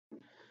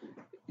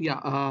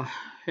Yeah,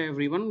 hey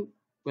everyone,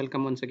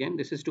 welcome once again.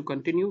 This is to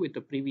continue with the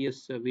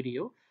previous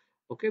video.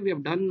 Okay, we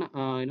have done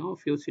a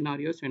few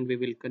scenarios and we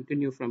will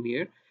continue from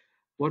here.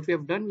 What we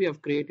have done, we have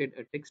created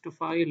a text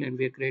file and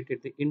we have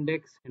created the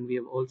index and we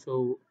have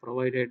also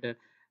provided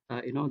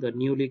the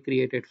newly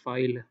created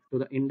file to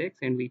the index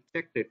and we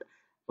checked it.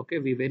 Okay,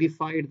 we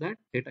verified that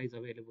data is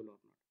available or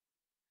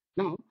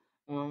not.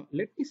 Now,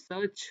 let me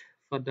search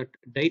for that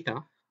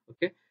data.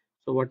 Okay,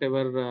 so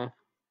whatever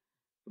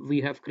we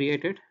have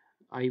created,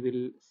 I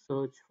will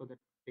search for the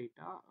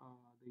data,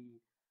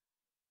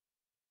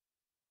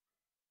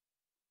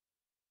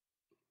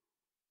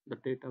 the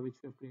data which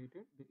we have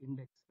created, the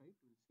index, right?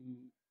 We'll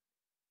see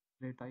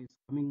data is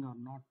coming or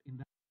not in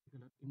that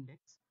particular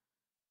index.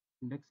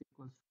 Index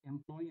equals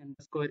employee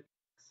underscore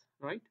index,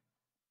 right?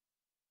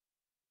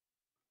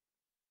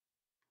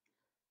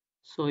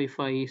 So if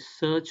I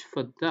search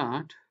for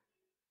that,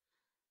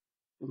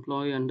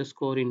 employee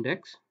underscore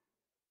index,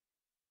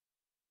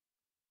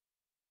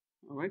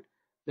 all right,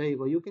 there you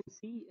go. You can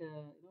see, a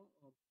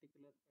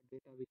particular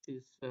data which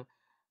is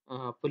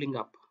pulling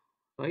up,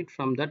 right,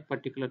 from that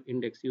particular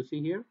index. You see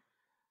here,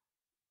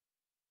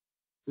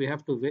 we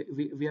have to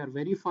we are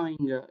verifying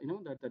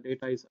that the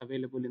data is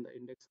available in the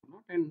index or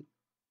not, and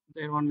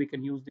there on we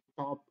can use the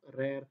top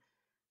rare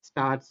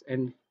starts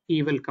and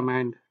eval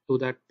command to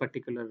that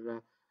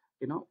particular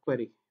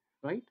query,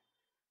 right?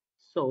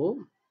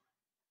 So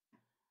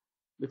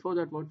before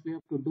that, what we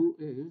have to do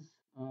is,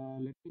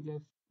 let me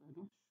just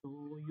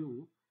show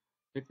you.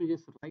 Let me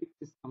just write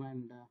this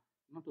command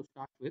to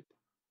start with.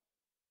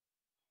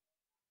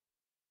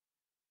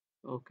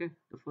 Okay,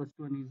 the first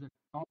one is a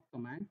top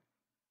command.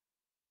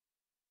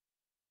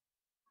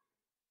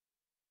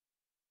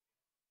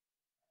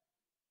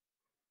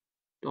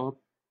 Top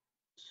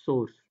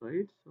source,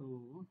 right?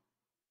 So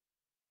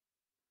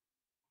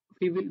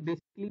we will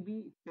basically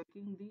be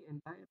checking the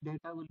entire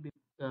data will be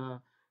I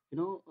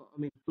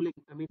mean pulling,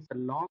 I mean the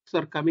logs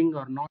are coming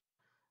or not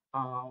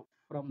uh,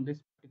 from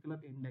this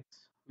particular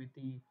index with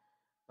the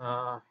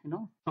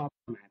top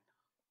command.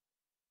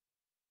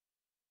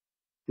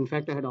 In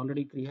fact, I had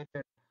already created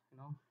a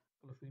couple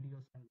of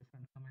videos on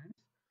different commands.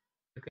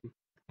 You can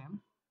check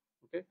them.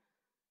 Okay,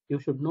 you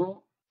should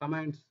know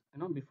commands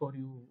before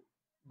you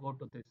go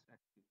to this.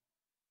 Actually,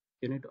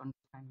 you need to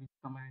understand which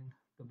command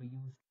to be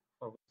used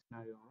for which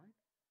scenario, right?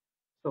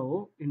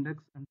 So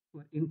index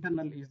underscore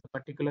internal is the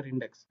particular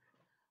index.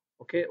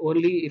 Okay,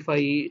 only if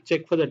I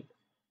check for the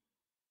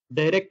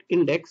direct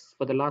index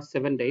for the last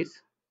 7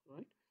 days,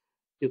 right?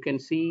 You can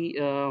see.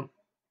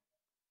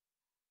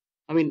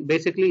 I mean,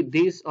 basically,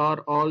 these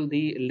are all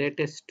the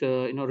latest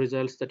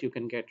results that you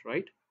can get,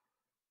 right?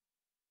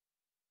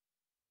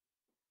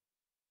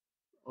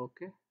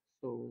 Okay,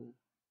 so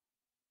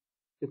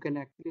you can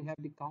actually have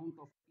the count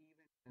of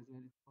events as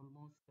well. It's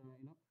almost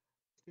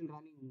still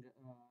running.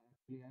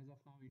 Actually, as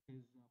of now, it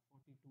is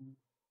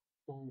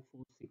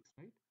 42,446,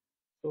 right?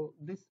 So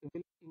this will be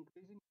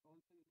increasing.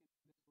 Also, you can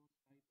see the source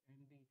type and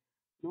the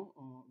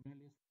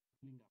values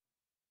filling up.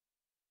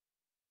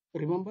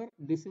 Remember,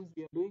 this is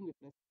we are doing with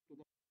respect to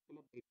the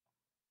particular data.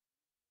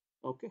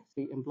 Okay,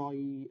 see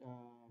employee,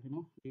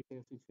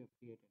 details which we have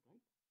created,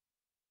 right?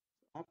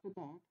 So after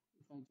that,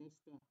 if I just,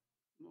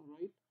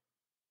 right,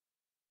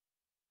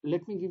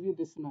 let me give you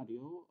this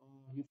scenario.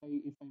 If I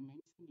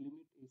mention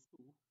limit is to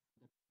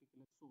that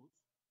particular source,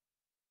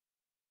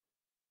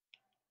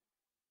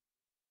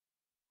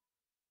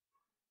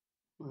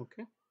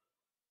 okay,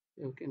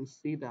 you can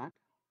see that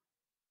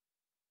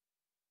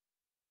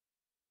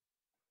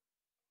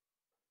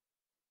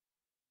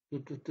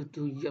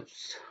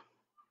Yes.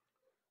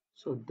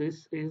 So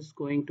this is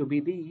going to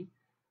be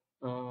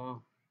uh,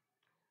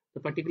 the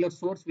particular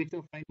source which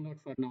you're finding out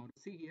for now.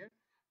 See here,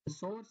 the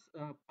source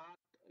path,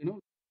 the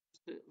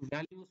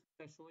values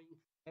which are showing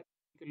that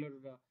particular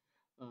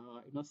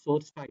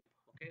source type.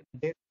 Okay,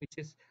 there which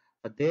is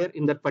there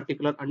in that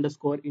particular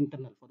underscore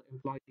internal for the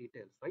employee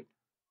details, right?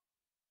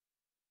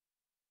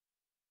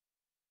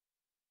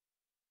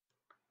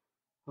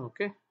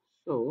 Okay,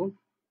 so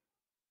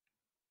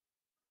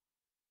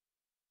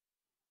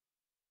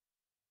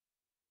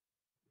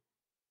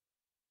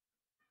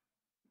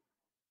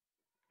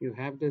you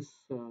have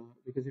this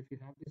because if you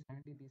have this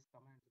handy, these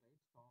commands,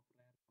 right? Stop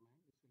rare command,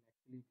 this will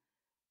actually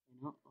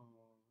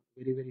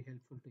very very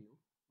helpful to you.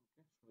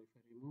 Okay, so if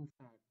I remove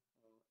that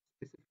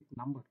specific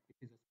number,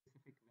 which is a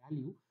specific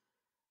value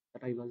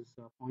that I was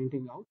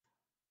pointing out.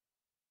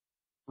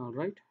 All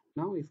right.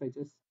 Now, if I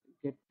just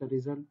get the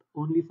result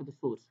only for the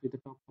source with the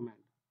top command,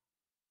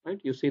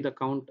 right? You see the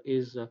count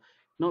is a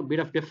bit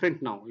of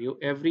different now. You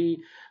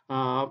every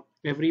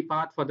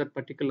path for that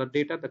particular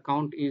data, the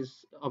count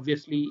is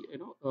obviously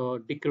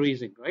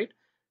decreasing, right?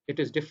 It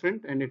is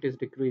different and it is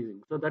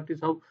decreasing. So that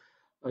is how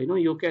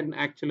you can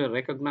actually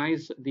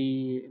recognize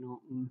the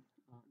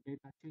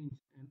data change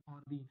and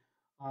or the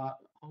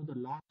how the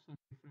logs are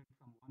different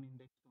from one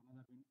index to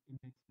another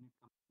index when it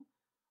comes to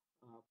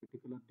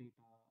particular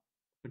data,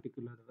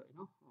 particular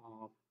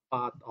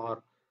path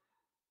or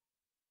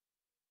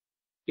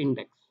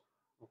index.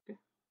 Okay,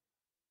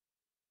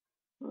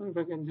 so if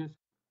I can just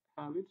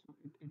have it. So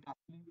it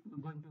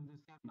actually going to the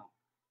same now.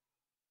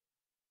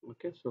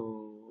 Okay,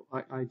 so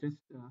I just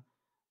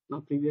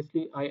now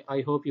previously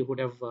I hope you would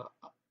have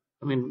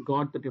I mean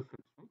got the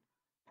difference, right?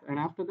 And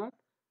after that,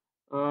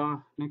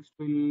 next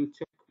we'll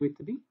check with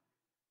the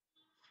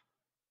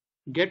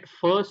get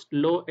first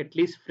low at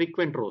least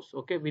frequent rows.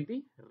 Okay, with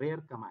the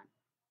rare command.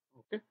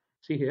 Okay,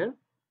 see here,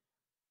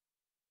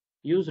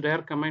 use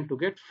rare command to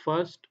get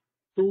first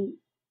two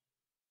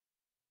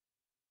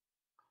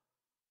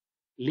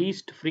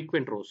least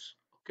frequent rows.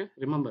 Okay,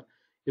 remember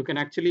you can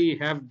actually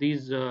have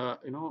these to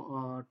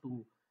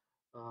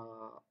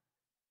uh,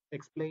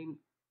 explain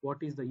what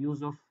is the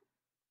use of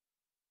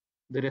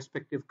the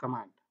respective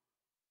command.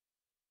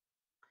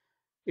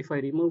 If I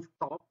remove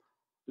top,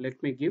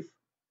 let me give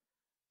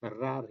a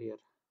rar here.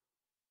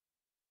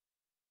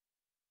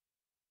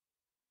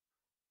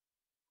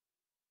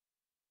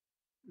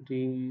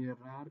 The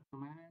rar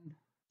command,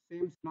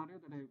 same scenario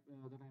that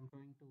I'm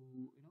trying to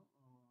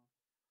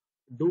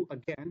do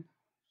again.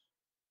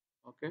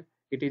 Okay,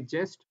 it is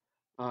just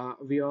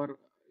we are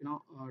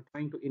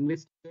trying to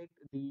investigate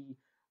the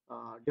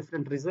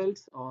different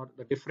results or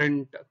the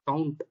different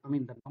count. I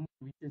mean the number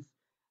which is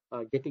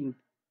getting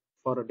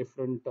for a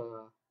different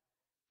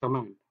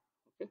command.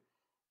 Okay,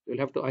 you'll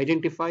have to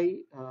identify.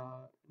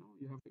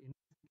 You have to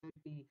investigate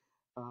the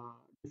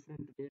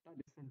different data,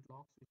 different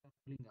logs which are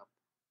pulling up.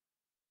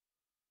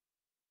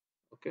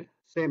 Okay,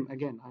 same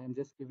again. I am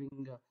just giving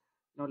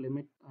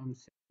limit. I'm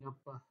setting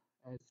up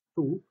as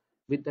 2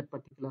 with that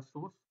particular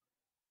source.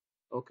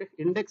 Okay,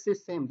 index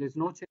is same. There's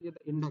no change in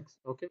the index.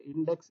 Okay,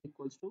 index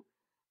equals to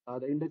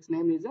the index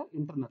name is a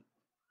internal.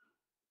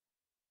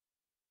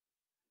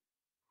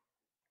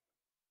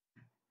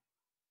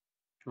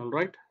 All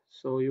right,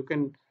 so you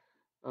can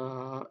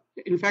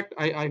in fact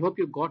I hope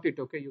you got it.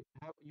 Okay, you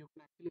can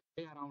actually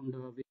play around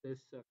with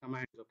this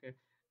commands. Okay,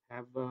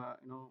 have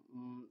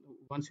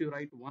once you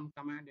write one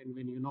command and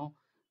when you know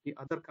the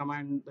other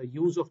command, the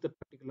use of the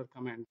particular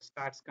command,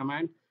 stats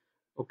command.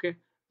 Okay,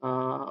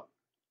 uh,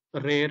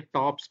 rare,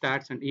 top,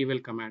 stats and eval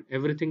command,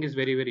 everything is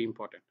very very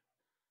important.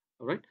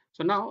 All right,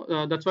 so now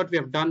that's what we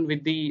have done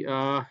with the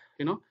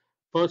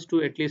first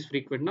two at least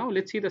frequent. Now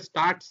let's see the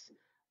stats.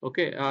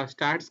 Okay,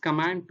 stats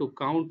command to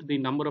count the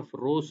number of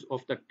rows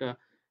of that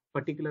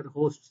particular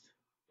hosts.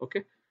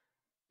 Okay,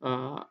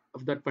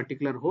 of that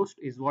particular host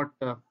is what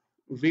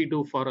we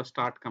do for a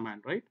start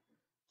command, right?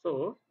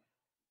 So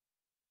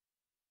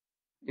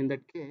in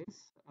that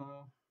case,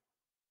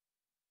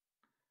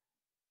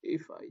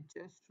 if I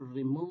just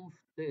remove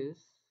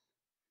this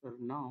for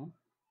now,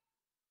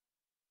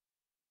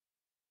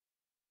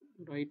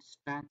 write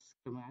stats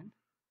command.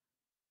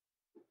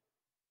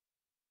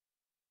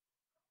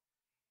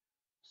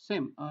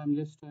 Same, I'm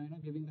just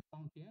giving the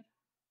count here.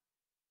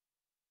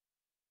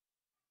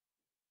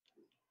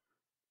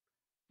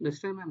 This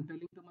time I'm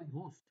telling to my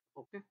host,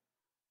 okay,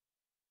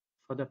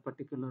 for that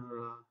particular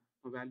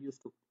values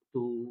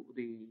to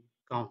the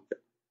count.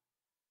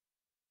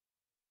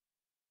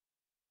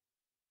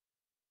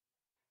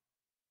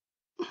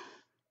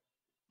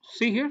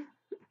 See here,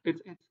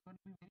 it's going to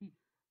be very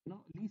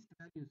least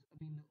values.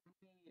 I mean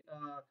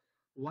only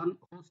one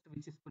host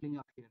which is pulling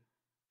up here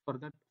for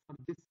that for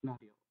this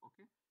scenario.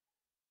 Okay,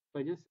 so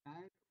I just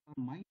add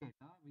my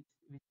data, which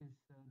is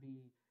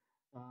the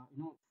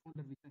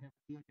folder which I have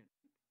created,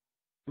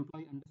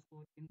 employee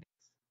underscore index.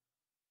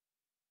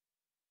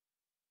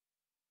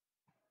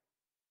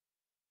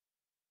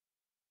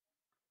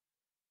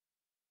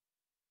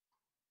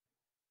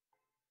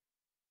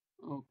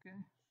 Okay,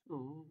 so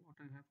what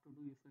I have to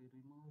do if I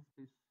remove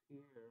this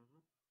here,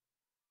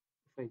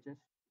 if I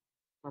just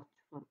search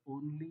for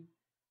only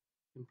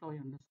employee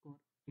underscore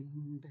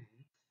index,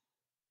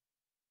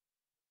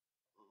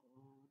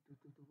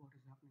 what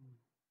is happening?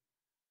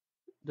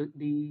 The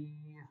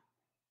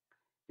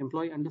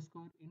employee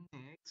underscore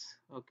index.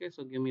 Okay,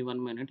 so give me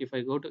 1 minute. If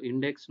I go to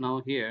index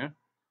now here,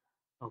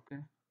 okay,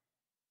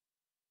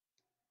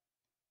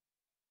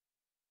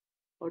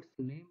 what's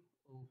the name?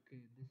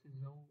 Okay, this is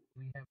how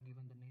we have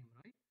given the name,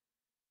 right?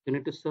 You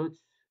need to search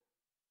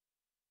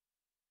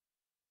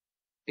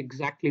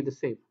exactly the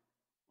same.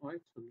 All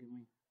right, so give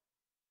me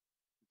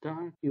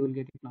that. You will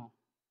get it now.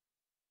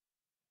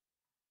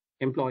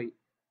 Employee.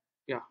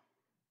 Yeah,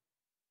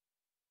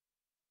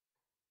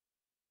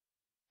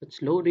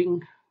 it's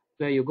loading.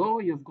 There you go.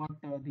 You've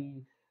got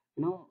the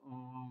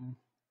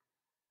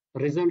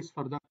results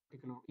for that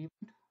particular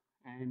event,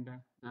 and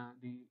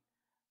the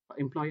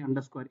employee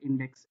underscore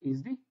index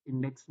is the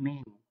index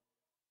name.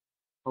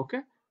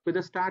 Okay, with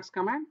the starts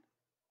command,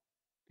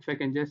 if I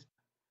can just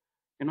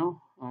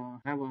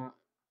have a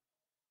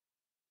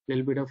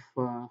little bit of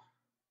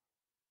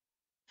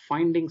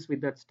findings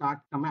with that start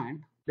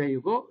command. There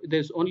you go.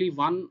 There's only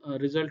one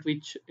result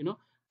which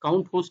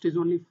count host is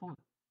only 4.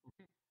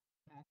 Okay,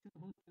 the actual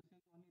host is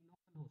only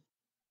local host,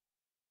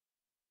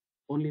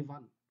 only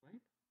one,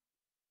 right?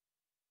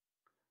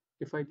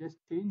 If I just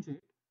change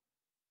it,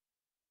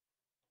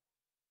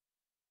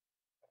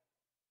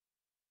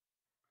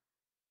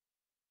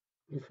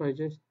 if I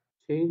just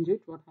change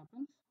it, what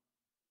happens?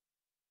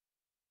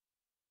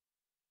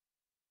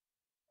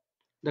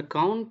 The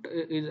count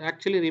is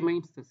actually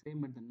remains the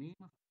same, but the name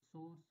of the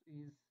source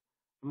is,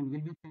 I mean,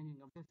 will be changing.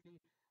 Obviously,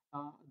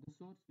 the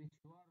source which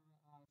you are seeing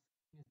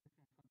is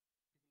different for the particular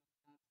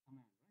stats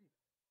command, right?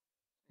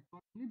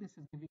 Accordingly, this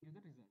is giving you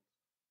the results.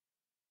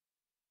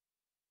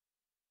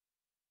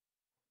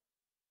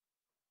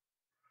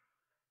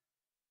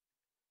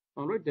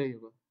 All right, there you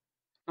go.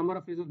 Number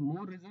of results,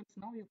 more results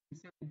now. You can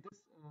say this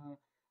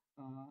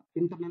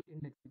internal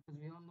index, because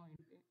we all know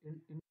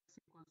index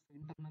equals to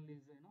internal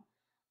is,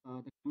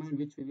 the command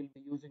which we will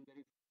be using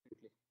very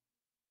frequently.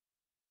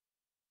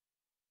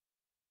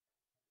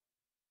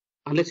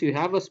 Unless you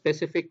have a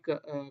specific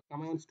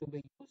commands to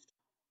be used,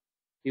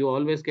 you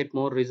always get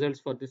more results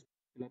for this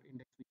particular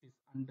index, which is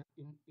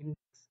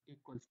index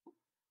equals to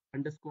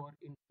underscore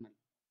internal.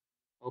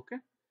 Okay,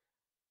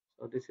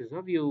 so this is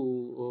how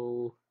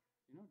you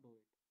do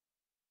it.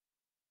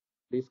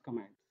 These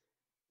commands.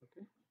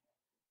 Okay,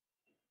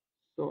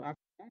 so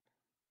after that,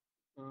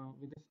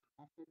 with this,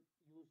 after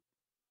use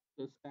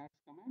the stats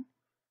command,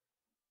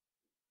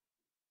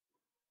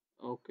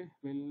 okay,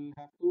 we'll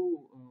have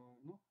to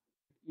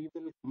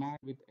evil command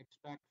with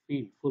extract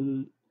field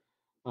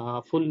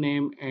full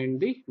name and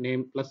the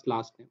name plus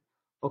last name.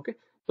 Okay,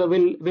 so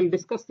we'll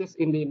discuss this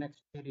in the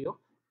next video.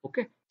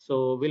 Okay,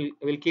 so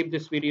we'll keep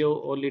this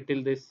video only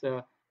till this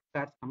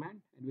stats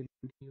command, and we'll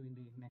continue in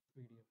the next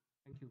video.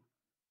 Thank you.